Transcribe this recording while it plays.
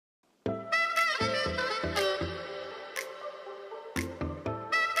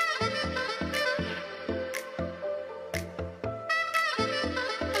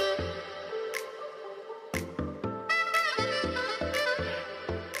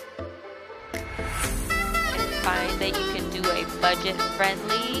find that you can do a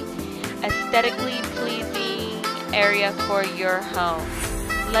budget-friendly, aesthetically pleasing area for your home.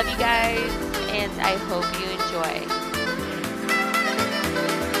 Love you guys, and I hope you enjoy.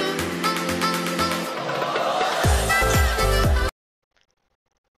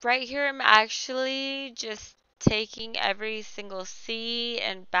 Right here, I'm actually just taking every single seat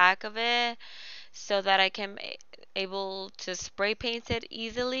and back of it so that I can able to spray paint it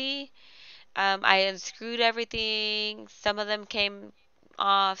easily. I unscrewed everything. Some of them came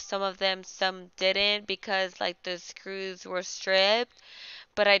off, some didn't because like the screws were stripped.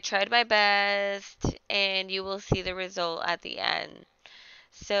 But I tried my best, and you will see the result at the end.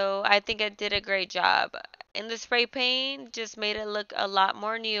 So I think I did a great job. And the spray paint just made it look a lot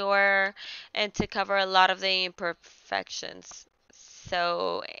more newer and to cover a lot of the imperfections.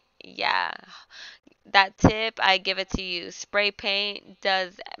 So yeah, that tip, I give it to you. Spray paint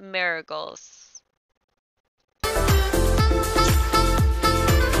does miracles.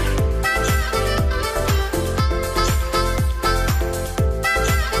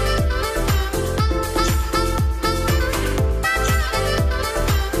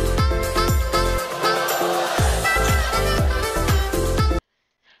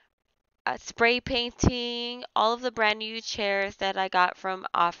 Spray painting all of the brand new chairs that I got from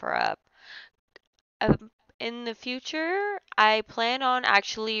OfferUp. In the future, I plan on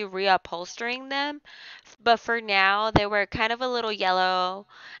actually reupholstering them, but for now, they were kind of a little yellow,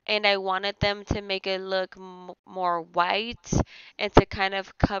 and I wanted them to make it look more white and to kind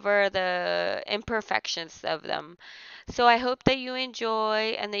of cover the imperfections of them. So I hope that you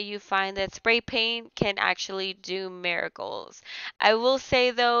enjoy and that you find that spray paint can actually do miracles. I will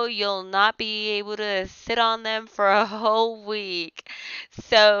say though, you'll not be able to sit on them for a whole week.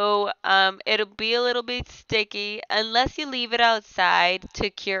 So it'll be a little bit sticky unless you leave it outside to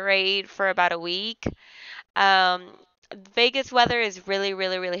curate for about a week. Um, Vegas weather is really,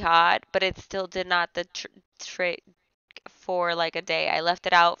 really, really hot, but it still did not the for like a day. I left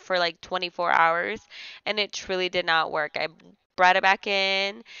it out for like 24 hours and it truly did not work. I brought it back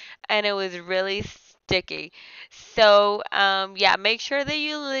in and it was really sticky. So, yeah, make sure that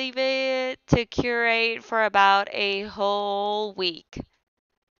you leave it to curate for about a whole week.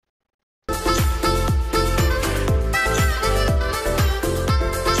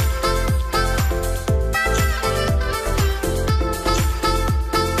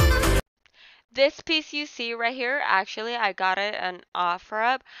 This piece you see right here, actually, I got it an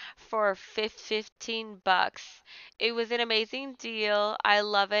OfferUp for 15 bucks. It was an amazing deal. I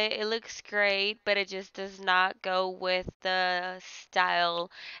love it. It looks great, but it just does not go with the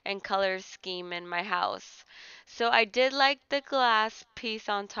style and color scheme in my house. So I did like the glass piece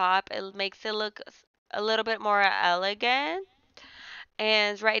on top. It makes it look a little bit more elegant.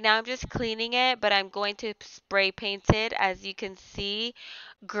 And right now I'm just cleaning it, but I'm going to spray paint it, as you can see,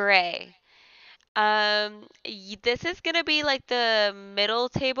 gray. This is gonna be like the middle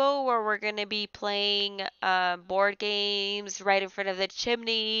table where we're gonna be playing board games right in front of the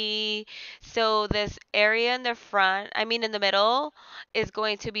chimney. So this area in the front, I mean in the middle, is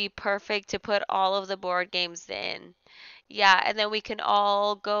going to be perfect to put all of the board games in. Yeah, and then we can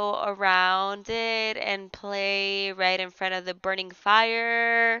all go around it and play right in front of the burning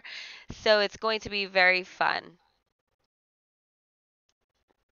fire. So it's going to be very fun.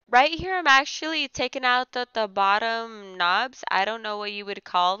 Right here, I'm actually taking out the bottom knobs. I don't know what you would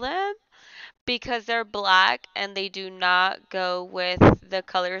call them because they're black and they do not go with the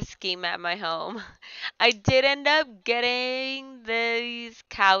color scheme at my home. I did end up getting these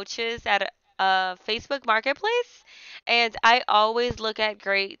couches at a Facebook Marketplace, and I always look at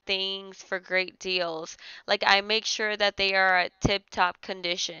great things for great deals. Like I make sure that they are at tip-top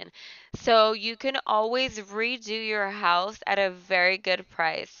condition. So you can always redo your house at a very good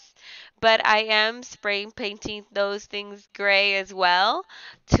price. But I am spray painting those things gray as well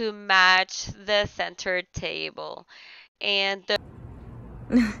to match the center table. And the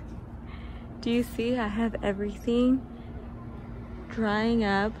Do you see I have everything drying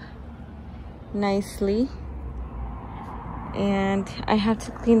up nicely? And I have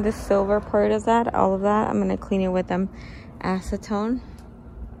to clean the silver part of that, all of that. I'm going to clean it with acetone.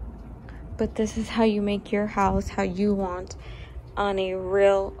 But this is how you make your house how you want on a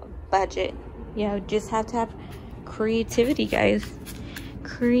real budget. You just have to have creativity, guys.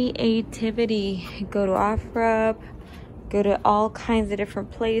 Creativity. Go to OfferUp, go to all kinds of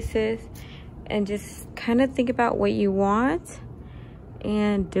different places, and just kind of think about what you want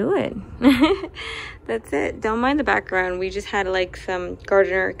and do it. That's it. Don't mind the background. We just had like some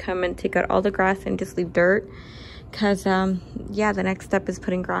gardener come and take out all the grass and just leave dirt, because yeah, the next step is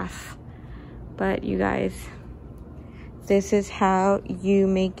putting grass. But you guys, This is how you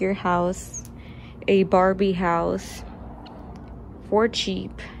make your house a Barbie house for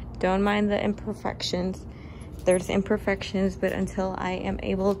cheap. Don't mind the imperfections. There's imperfections, but until I am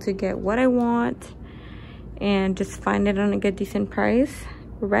able to get what I want and just find it on a good, decent price,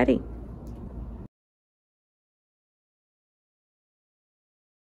 we're ready.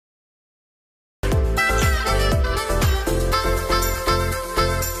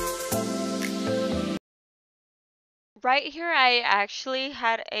 Right here, I actually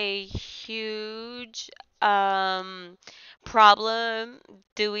had a huge problem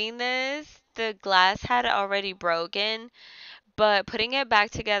doing this. The glass had already broken, but putting it back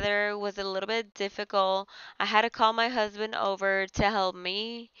together was a little bit difficult. I had to call my husband over to help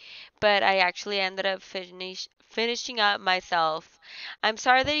me, but I actually ended up finishing up myself. I'm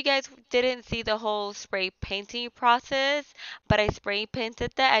sorry that you guys didn't see the whole spray painting process, but I spray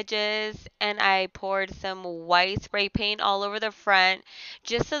painted the edges and I poured some white spray paint all over the front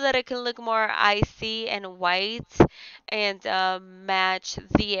just so that it can look more icy and white and match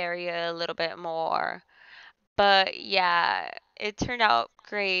the area a little bit more. But yeah, it turned out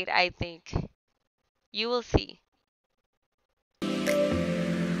great, I think. You will see.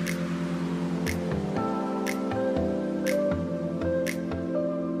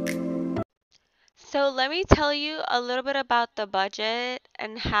 So let me tell you a little bit about the budget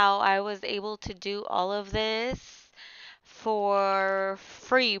and how I was able to do all of this for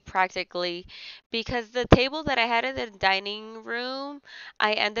free practically, because the table that I had in the dining room,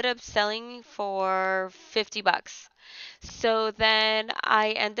 I ended up selling for 50 bucks. So then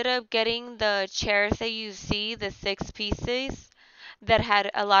I ended up getting the chairs that you see, the 6 pieces that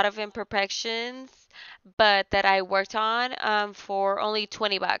had a lot of imperfections, but that I worked on for only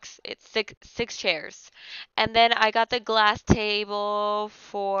 20 bucks. It's six chairs. And then I got the glass table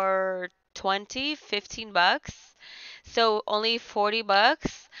for 15 bucks. So only 40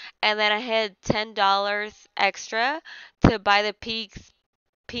 bucks. And then I had $10 extra to buy the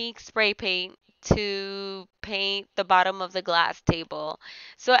pink spray paint to paint the bottom of the glass table.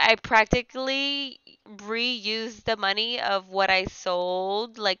 So I practically reused the money of what I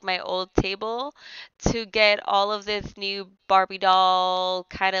sold, like my old table, to get all of this new Barbie doll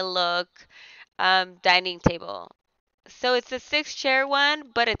kind of look dining table. So it's a 6 chair one,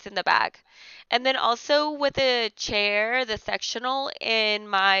 but it's in the back. And then also with the chair, the sectional in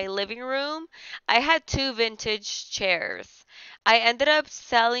my living room, I had two vintage chairs. I ended up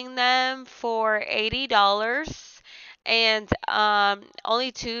selling them for $80 and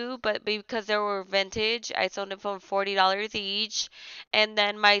only two, but because they were vintage, I sold them for $40 each. And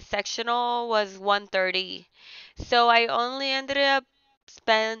then my sectional was 130. So I only ended up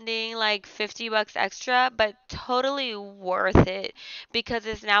spending like 50 bucks extra, but totally worth it because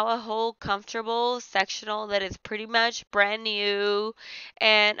it's now a whole comfortable sectional that is pretty much brand new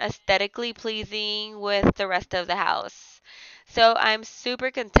and aesthetically pleasing with the rest of the house. So I'm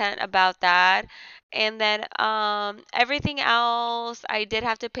super content about that. And then everything else I did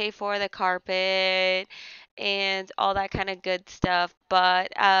have to pay for the carpet and all that kind of good stuff,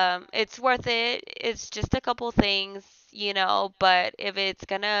 but it's worth it. It's just a couple things, but if it's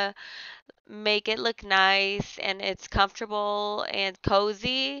gonna make it look nice and it's comfortable and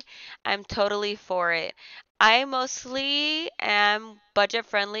cozy, I'm totally for it. I mostly am budget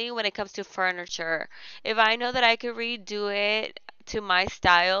friendly when it comes to furniture. If I know that I could redo it to my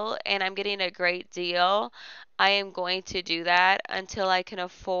style and I'm getting a great deal, I am going to do that until I can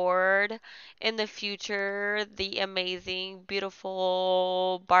afford in the future the amazing,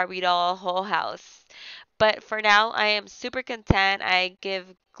 beautiful Barbie doll whole house. But for now, I am super content. I give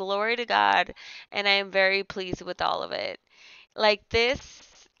glory to God, and I am very pleased with all of it. Like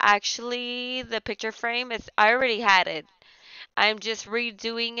this, actually, the picture frame is, I already had it. I'm just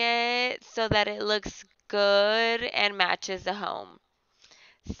redoing it so that it looks good and matches the home.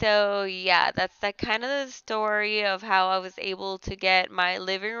 So yeah, that's the kind of the story of how I was able to get my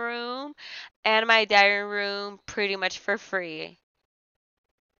living room and my dining room pretty much for free.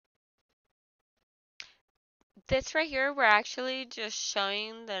 This right here, we're actually just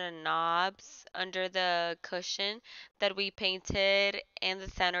showing the knobs under the cushion that we painted and the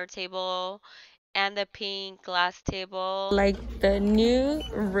center table and the pink glass table. Like the new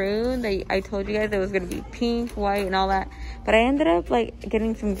room that I told you guys it was gonna be pink, white, and all that, but I ended up like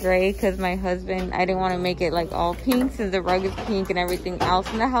getting some gray because my husband, I didn't want to make it like all pink since the rug is pink and everything else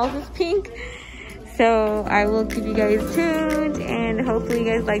in the house is pink. So I will keep you guys tuned, and hopefully you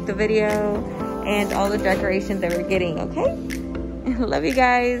guys like the video and all the decorations that we're getting. Okay. Love you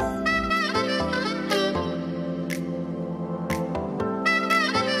guys.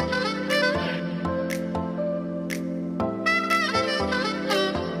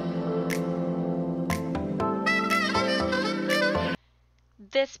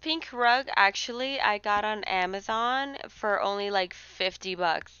 pink rug actually I got on Amazon for only like 50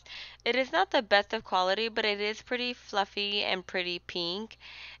 bucks. It is not the best of quality, but it is pretty fluffy and pretty pink.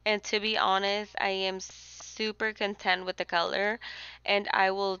 And to be honest, I am super content with the color and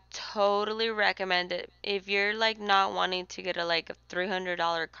I will totally recommend it. If you're like not wanting to get a like a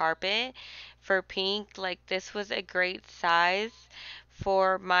 $300 carpet for pink, like this was a great size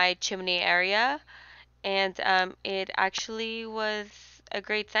for my chimney area. And it actually was a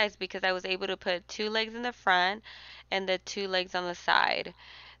great size because I was able to put two legs in the front and the two legs on the side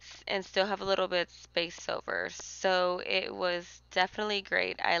and still have a little bit space over. So it was definitely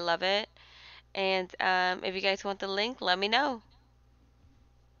great. I love it. And if you guys want the link, let me know.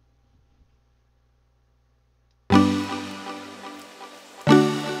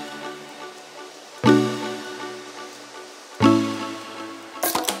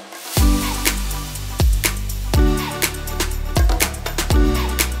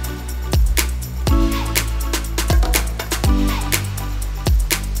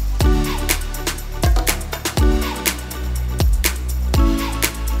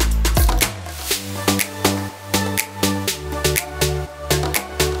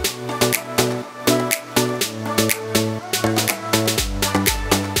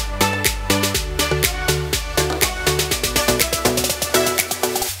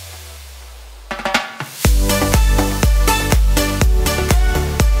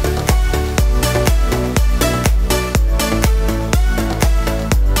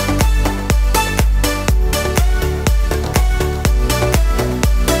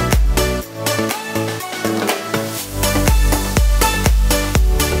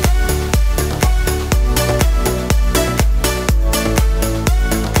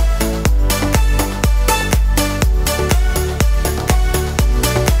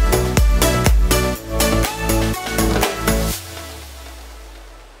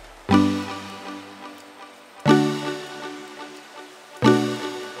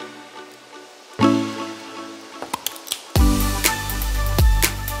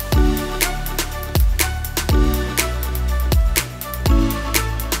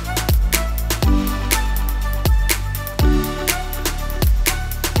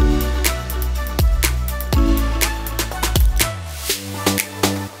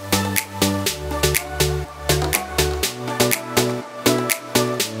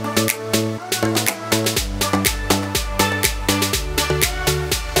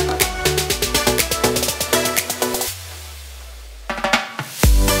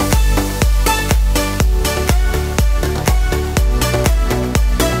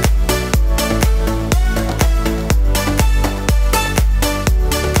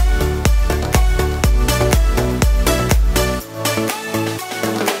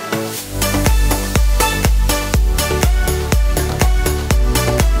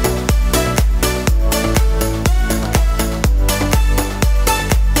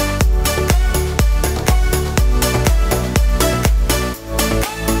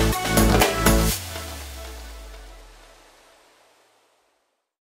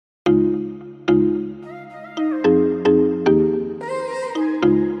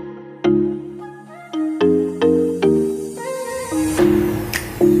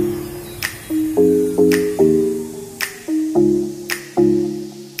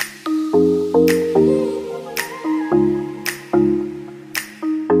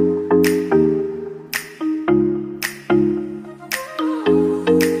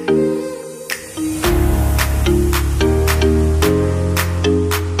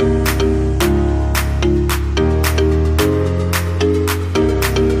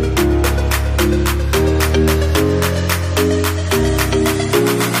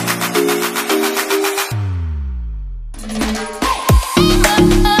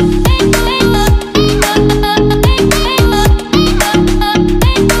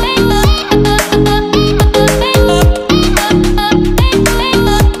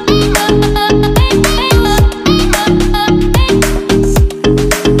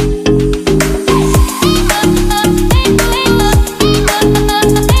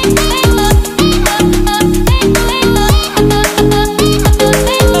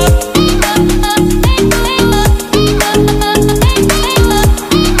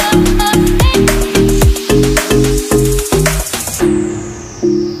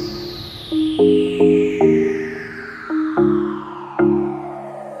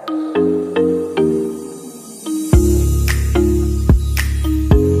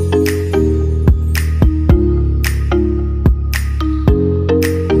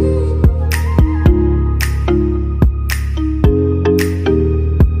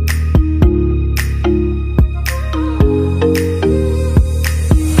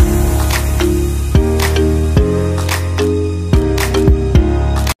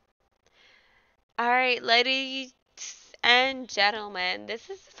 Alright, ladies and gentlemen, this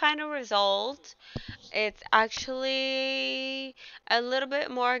is the final result. It's actually a little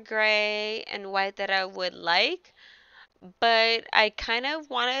bit more gray and white that I would like, but I kind of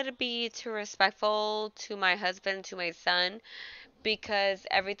wanted to be too respectful to my husband, to my son, because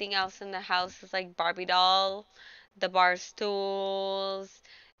everything else in the house is like Barbie doll, the bar stools,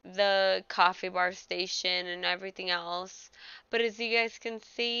 the coffee bar station, and everything else. But as you guys can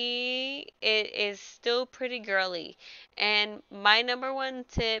see, it is still pretty girly. And my number one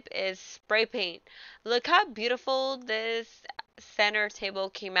tip is spray paint. Look how beautiful this center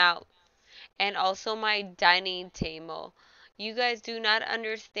table came out, and also my dining table. You guys do not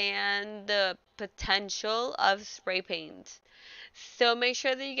understand the potential of spray paint. So make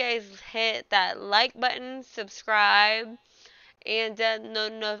sure that you guys hit that like button, subscribe, and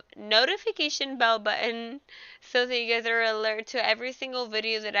the notification bell button so that you guys are alert to every single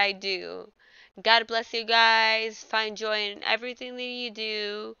video that I do. God bless you guys. Find joy in everything that you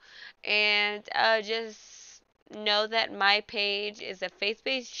do. And just know that my page is a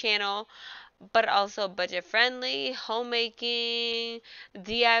faith-based channel, but also budget friendly, homemaking,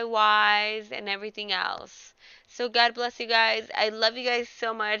 DIYs, and everything else. So God bless you guys. I love you guys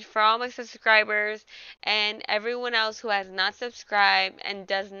so much. For all my subscribers and everyone else who has not subscribed and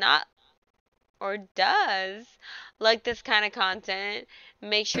does not or does like this kind of content,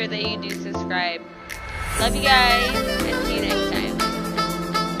 make sure that you do subscribe. Love you guys and see you next time.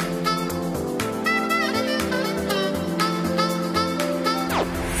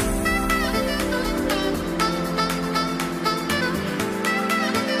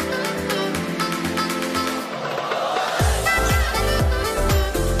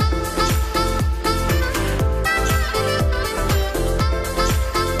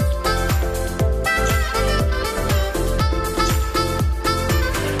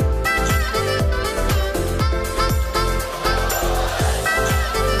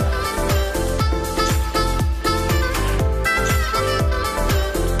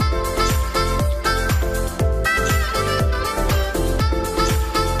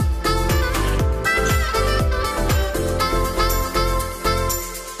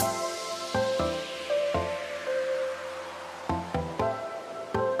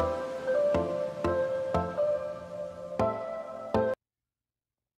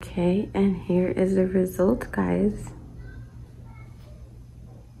 Okay, and here is the result, guys.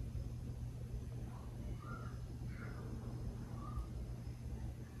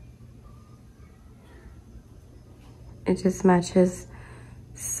 It just matches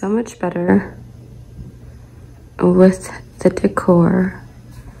so much better with the decor.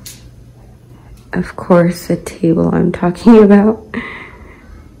 Of course, the table I'm talking about.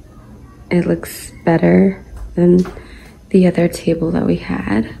 It looks better than the other table that we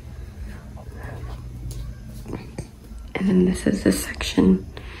had. And then this is the section.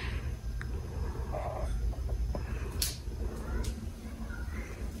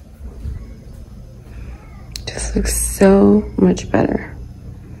 Just looks so much better.